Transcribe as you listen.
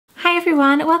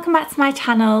everyone, welcome back to my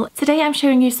channel. Today I'm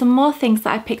showing you some more things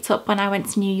that I picked up when I went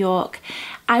to New York.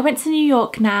 I went to New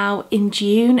York now in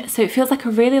June, so it feels like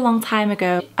a really long time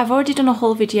ago. I've already done a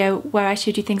whole video where I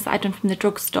showed you things that I'd done from the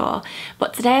drugstore,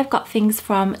 but today I've got things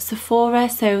from Sephora,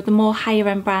 so the more higher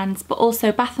end brands, but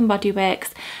also Bath&Body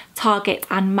Works, Target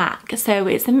and MAC, so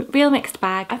it's a real mixed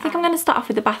bag. I think I'm going to start off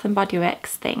with the Bath&Body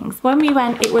Works things. When we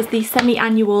went, it was the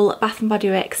semi-annual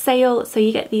Bath&Body Works sale, so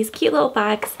you get these cute little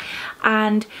bags,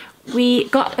 and we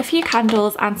got a few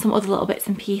candles and some other little bits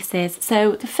and pieces.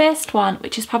 So the first one,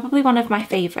 which is probably one of my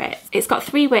favourites, it's got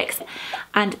 3 wicks,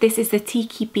 and this is the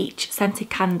Tiki Beach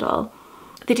scented candle.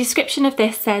 The description of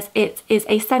this says it is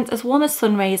a scent as warm as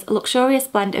sun rays, a luxurious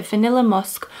blend of vanilla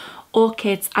musk,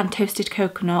 orchids and toasted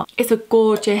coconut. It's a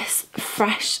gorgeous,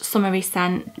 fresh, summery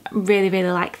scent. Really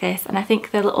like this, and I think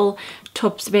the little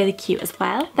tub's really cute as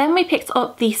well. Then we picked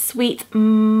up the Sweet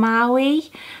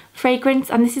Maui fragrance,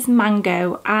 and this is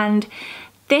mango, and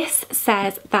this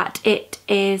says that it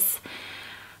is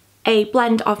a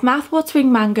blend of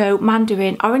mouth-watering mango,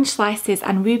 mandarin, orange slices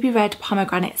and ruby red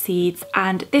pomegranate seeds,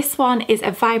 and this one is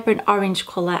a vibrant orange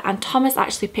colour, and Thomas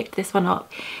actually picked this one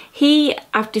up. He,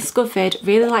 I've discovered,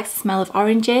 really likes the smell of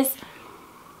oranges,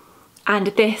 and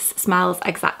this smells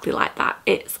exactly like that.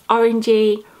 It's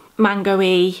orangey,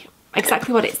 mango-y,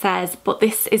 exactly what it says, but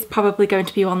this is probably going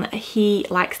to be one that he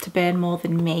likes to burn more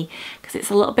than me because it's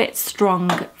a little bit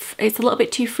strong. It's a little bit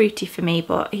too fruity for me,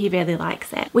 but he really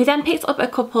likes it. We then picked up a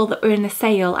couple that were in the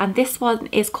sale, and this one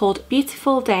is called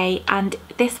Beautiful Day, and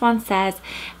this one says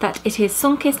that it is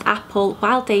sun-kissed apple,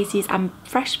 wild daisies and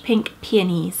fresh pink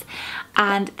peonies,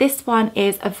 and this one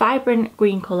is a vibrant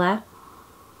green colour,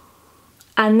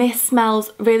 and this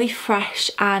smells really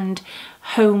fresh and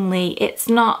homely. It's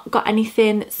not got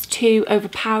anything that's too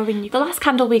overpowering. The last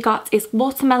candle we got is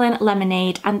Watermelon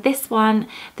Lemonade, and this one,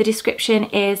 the description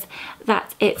is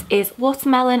that it is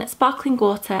watermelon, sparkling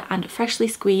water and freshly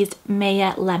squeezed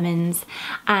Meyer lemons,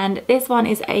 and this one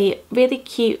is a really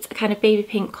cute kind of baby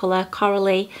pink colour,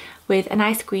 corally, with a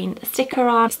nice green sticker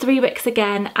on. It's 3 wicks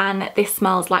again, and this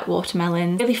smells like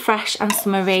watermelon. Really fresh and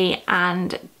summery,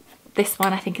 and this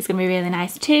one I think is going to be really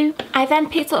nice too. I then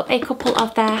picked up a couple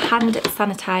of their hand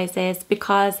sanitizers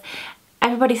because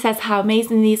everybody says how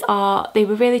amazing these are. They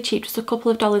were really cheap, just a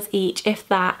couple of dollars each, if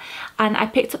that. And I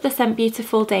picked up the scent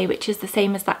Beautiful Day, which is the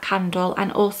same as that candle,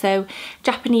 and also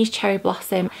Japanese Cherry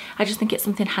Blossom. I just think it's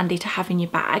something handy to have in your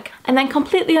bag. And then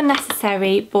completely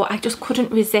unnecessary, but I just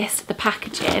couldn't resist the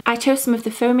packaging, I chose some of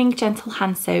the foaming gentle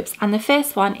hand soaps, and the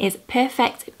first one is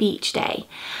Perfect Beach Day.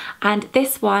 And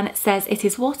this one says it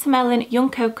is watermelon, young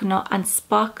coconut and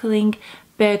sparkling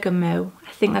bergamot.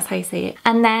 I think that's how you say it.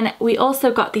 And then we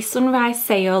also got the Sunrise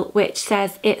Sale, which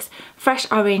says it's fresh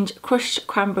orange, crushed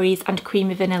cranberries and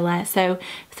creamy vanilla. So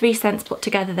 3 scents put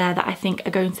together there that I think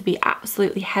are going to be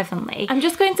absolutely heavenly. I'm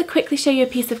just going to quickly show you a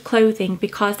piece of clothing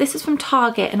because this is from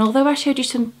Target, and although I showed you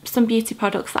some beauty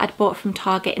products that I'd bought from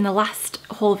Target in the last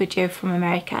haul video from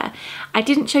America, I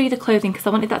didn't show you the clothing because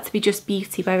I wanted that to be just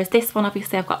beauty, whereas this one,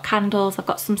 obviously I've got candles, I've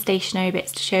got some stationery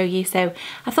bits to show you, so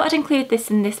I thought I'd include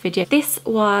this in this video. This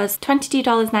was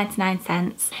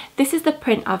 $22.99. This is the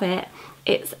print of it.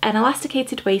 It's an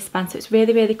elasticated waistband, so it's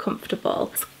really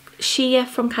comfortable. It's sheer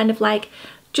from kind of like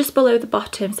just below the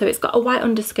bottom, so it's got a white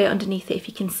underskirt underneath it if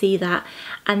you can see that,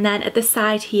 and then at the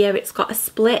side here it's got a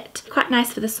split. Quite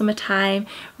nice for the summertime,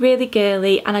 really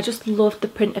girly, and I just love the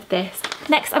print of this.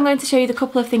 Next I'm going to show you the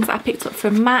couple of things I picked up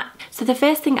from MAC. So the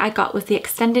first thing I got was the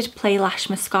Extended Play Lash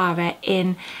Mascara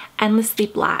in Endlessly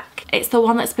Black. It's the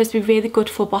one that's supposed to be really good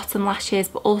for bottom lashes,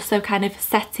 but also kind of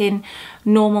setting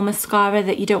normal mascara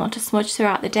that you don't want to smudge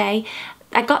throughout the day.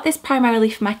 I got this primarily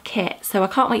for my kit, so I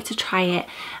can't wait to try it,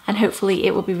 and hopefully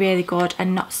it will be really good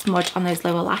and not smudge on those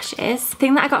lower lashes. The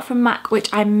thing that I got from MAC,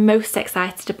 which I'm most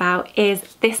excited about, is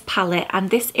this palette, and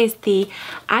this is the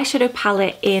eyeshadow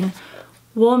palette in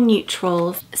Warm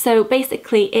Neutrals. So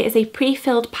basically it is a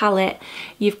pre-filled palette.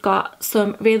 You've got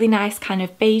some really nice kind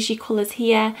of beigey colours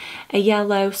here, a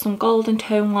yellow, some golden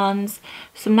tone ones,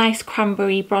 some nice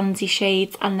cranberry bronzy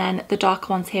shades, and then the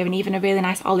darker ones here, and even a really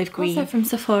nice olive green. Also from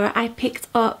Sephora I picked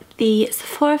up the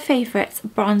Sephora Favourites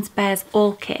Bronze Bears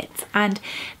All Kit, and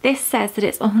this says that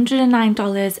it's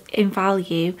 $109 in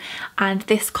value, and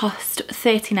this cost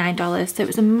 $39, so it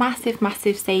was a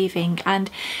massive saving.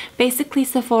 And basically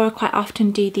Sephora quite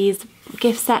often do these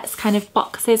gift sets, kind of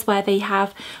boxes where they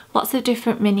have lots of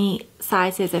different mini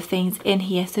sizes of things in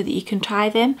here so that you can try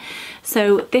them.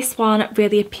 So this one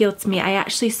really appealed to me. I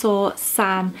actually saw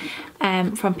Sam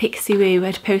from Pixie Woo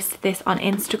had posted this on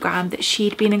Instagram that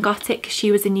she'd been and got it because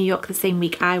she was in New York the same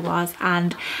week I was,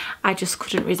 and I just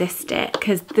couldn't resist it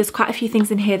because there's quite a few things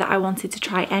in here that I wanted to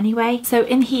try anyway. So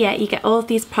in here you get all of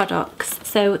these products.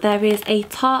 So there is a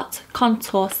Tarte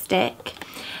contour stick,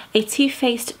 a Too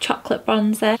Faced chocolate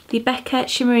bronzer, the Becca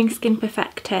shimmering skin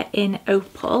perfector in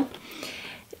opal,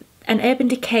 an Urban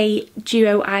Decay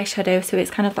duo eyeshadow, so it's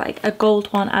kind of like a gold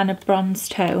one and a bronze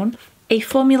tone, a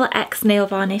Formula X nail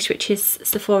varnish, which is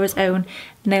Sephora's own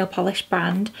nail polish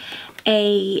brand,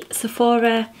 a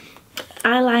Sephora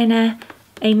eyeliner,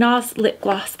 a NARS lip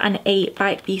gloss, and a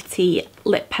Bite Beauty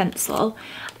lip pencil.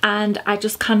 And I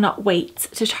just cannot wait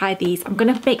to try these. I'm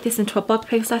going to make this into a blog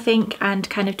post, I think, and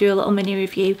kind of do a little mini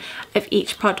review of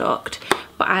each product,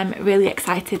 but I'm really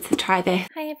excited to try this.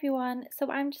 Hi everyone,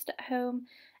 so I'm just at home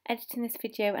editing this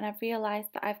video and I've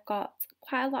realised that I've got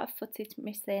quite a lot of footage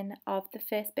missing of the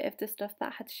first bit of the stuff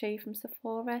that I had to show you from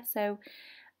Sephora, so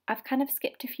I've kind of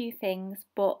skipped a few things,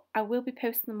 but I will be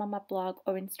posting them on my blog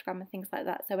or Instagram and things like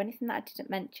that, so anything that I didn't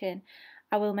mention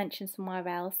I will mention somewhere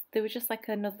else. There was just like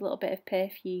another little bit of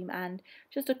perfume and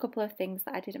just a couple of things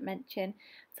that I didn't mention.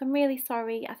 So I'm really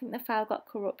sorry. I think the file got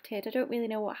corrupted. I don't really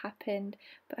know what happened,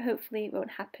 but hopefully it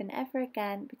won't happen ever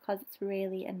again because it's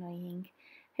really annoying.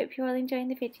 Hope you're all enjoying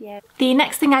the video. The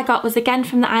next thing I got was again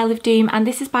from the Isle of Doom, and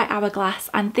this is by Hourglass,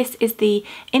 and this is the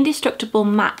Indestructible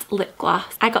Matte Lip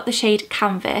Gloss. I got the shade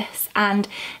Canvas, and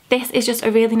this is just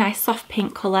a really nice soft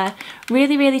pink colour,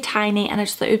 really tiny, and I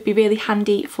just thought it would be really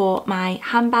handy for my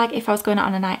handbag if I was going out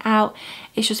on a night out.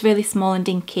 It's just really small and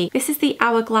dinky. This is the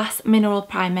Hourglass Mineral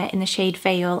Primer in the shade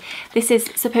Veil. This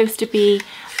is supposed to be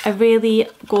a really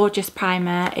gorgeous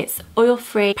primer. It's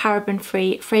oil-free,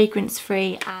 paraben-free,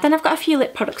 fragrance-free. Then I've got a few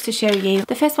lip products to show you.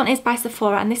 The first one is by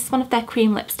Sephora, and this is one of their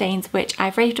cream lip stains, which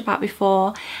I've raved about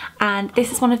before, and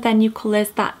this is one of their new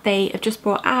colours that they have just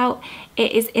brought out.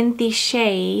 It is in the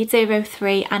shade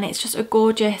 03, and it's just a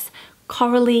gorgeous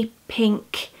corally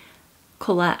pink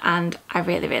colour, and I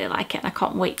really like it, and I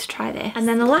can't wait to try this. And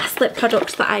then the last lip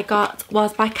product that I got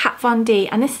was by Kat Von D,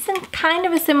 and this is in kind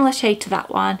of a similar shade to that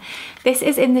one. This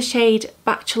is in the shade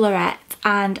Bachelorette,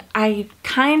 and I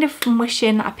kind of am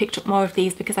wishing I picked up more of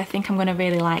these because I think I'm going to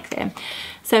really like them.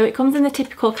 So it comes in the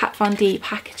typical Kat Von D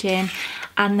packaging,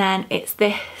 and then it's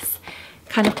this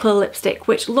kind of colour lipstick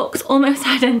which looks almost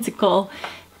identical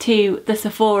to the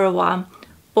Sephora one,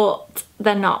 but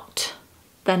they're not.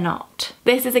 They're not.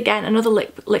 This is again another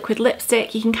liquid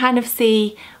lipstick. You can kind of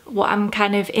see what I'm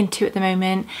kind of into at the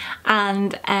moment,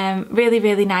 and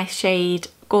really nice shade,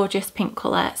 gorgeous pink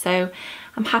colour, so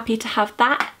I'm happy to have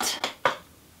that.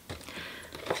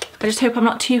 I just hope I'm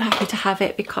not too happy to have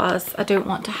it because I don't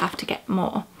want to have to get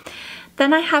more.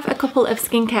 Then I have a couple of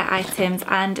skincare items,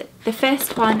 and the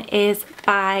first one is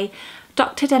by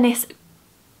Dr. Dennis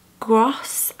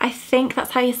Gross, I think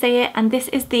that's how you say it, and this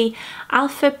is the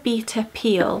Alpha Beta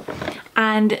Peel,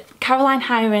 and Caroline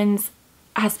Hirons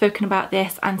has spoken about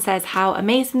this and says how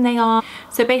amazing they are.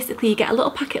 So basically you get a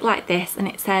little packet like this, and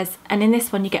it says, and in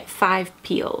this one you get 5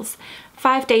 peels,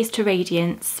 5 days to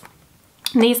radiance.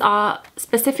 And these are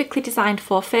specifically designed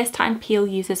for first time peel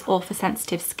users or for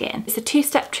sensitive skin. It's a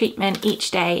 2-step treatment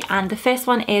each day, and the first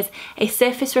one is a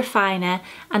surface refiner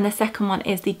and the second one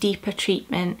is the deeper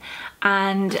treatment,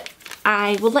 and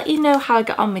I will let you know how I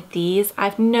get on with these. I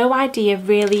have no idea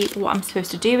really what I'm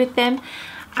supposed to do with them.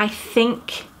 I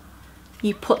think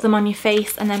you put them on your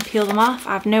face and then peel them off.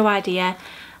 I have no idea,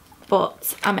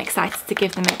 but I'm excited to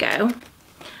give them a go.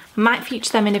 I might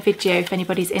feature them in a video if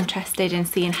anybody's interested in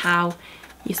seeing how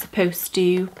you're supposed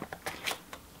to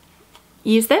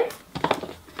use them.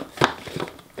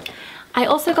 I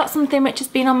also got something which has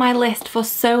been on my list for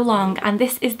so long, and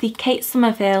this is the Kate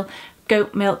Somerville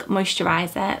Goat Milk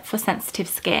Moisturiser for sensitive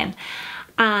skin,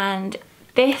 and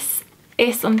this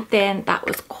is something that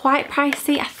was quite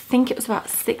pricey. I think it was about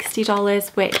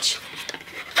 $60, which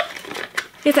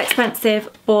is expensive,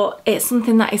 but it's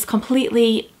something that is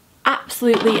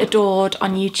absolutely adored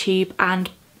on YouTube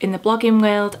and in the blogging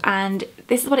world, and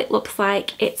this is what it looks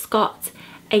like. It's got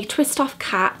a twist off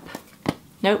cap,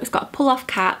 no, it's got a pull off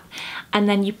cap, and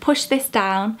then you push this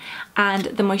down and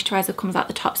the moisturiser comes out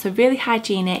the top, so really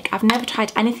hygienic. I've never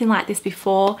tried anything like this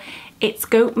before. It's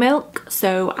goat milk,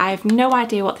 so I have no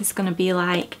idea what this is going to be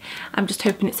like. I'm just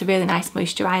hoping it's a really nice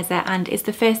moisturiser, and it's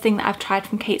the first thing that I've tried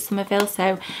from Kate Somerville,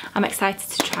 so I'm excited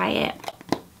to try it.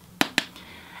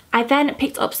 I I then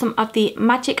picked up some of the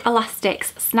Magic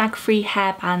Elastics snag-free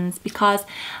hairbands because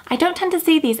I don't tend to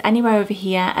see these anywhere over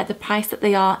here at the price that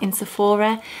they are in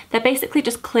Sephora. They're basically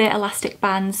just clear elastic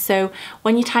bands, so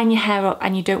when you're tying your hair up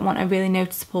and you don't want a really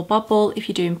noticeable bobble, if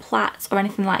you're doing plaits or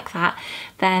anything like that,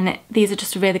 then these are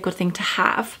just a really good thing to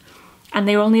have. And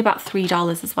they were only about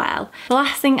 $3 as well. The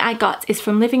last thing I got is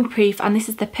from Living Proof, and this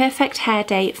is the Perfect Hair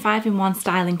Day 5-in-1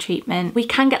 styling treatment. We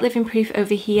can get Living Proof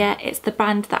over here. It's the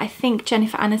brand that I think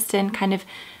Jennifer Aniston kind of,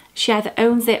 she either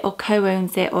owns it or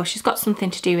co-owns it, or she's got something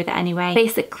to do with it anyway.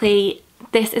 Basically,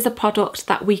 this is a product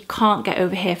that we can't get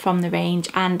over here from the range,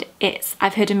 and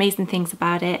I've heard amazing things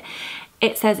about it.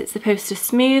 It says it's supposed to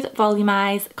smooth,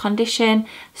 volumise, condition,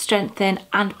 strengthen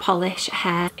and polish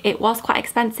hair. It was quite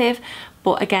expensive,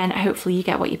 but again, hopefully you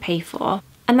get what you pay for.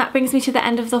 And that brings me to the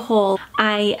end of the haul.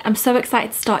 I am so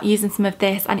excited to start using some of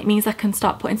this, and it means I can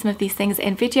start putting some of these things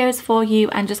in videos for you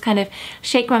and just kind of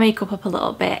shake my makeup up a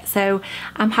little bit. So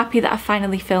I'm happy that I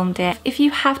finally filmed it. If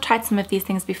you have tried some of these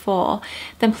things before,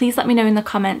 then please let me know in the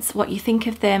comments what you think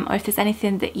of them, or if there's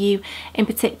anything that you in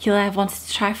particular have wanted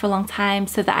to try for a long time,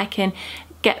 so that I can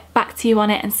get back to you on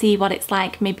it and see what it's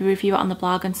like, maybe review it on the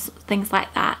blog and things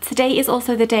like that. Today is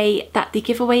also the day that the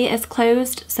giveaway is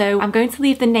closed, so I'm going to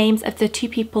leave the names of the 2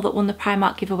 people that won the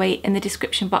Primark giveaway in the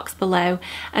description box below,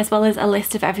 as well as a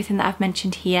list of everything that I've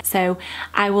mentioned here. So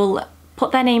I will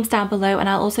put their names down below, and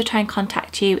I'll also try and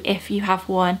contact you if you have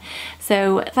won.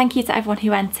 So thank you to everyone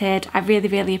who entered. I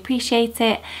really appreciate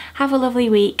it. Have a lovely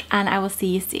week, and I will see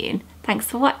you soon. Thanks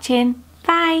for watching.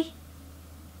 Bye!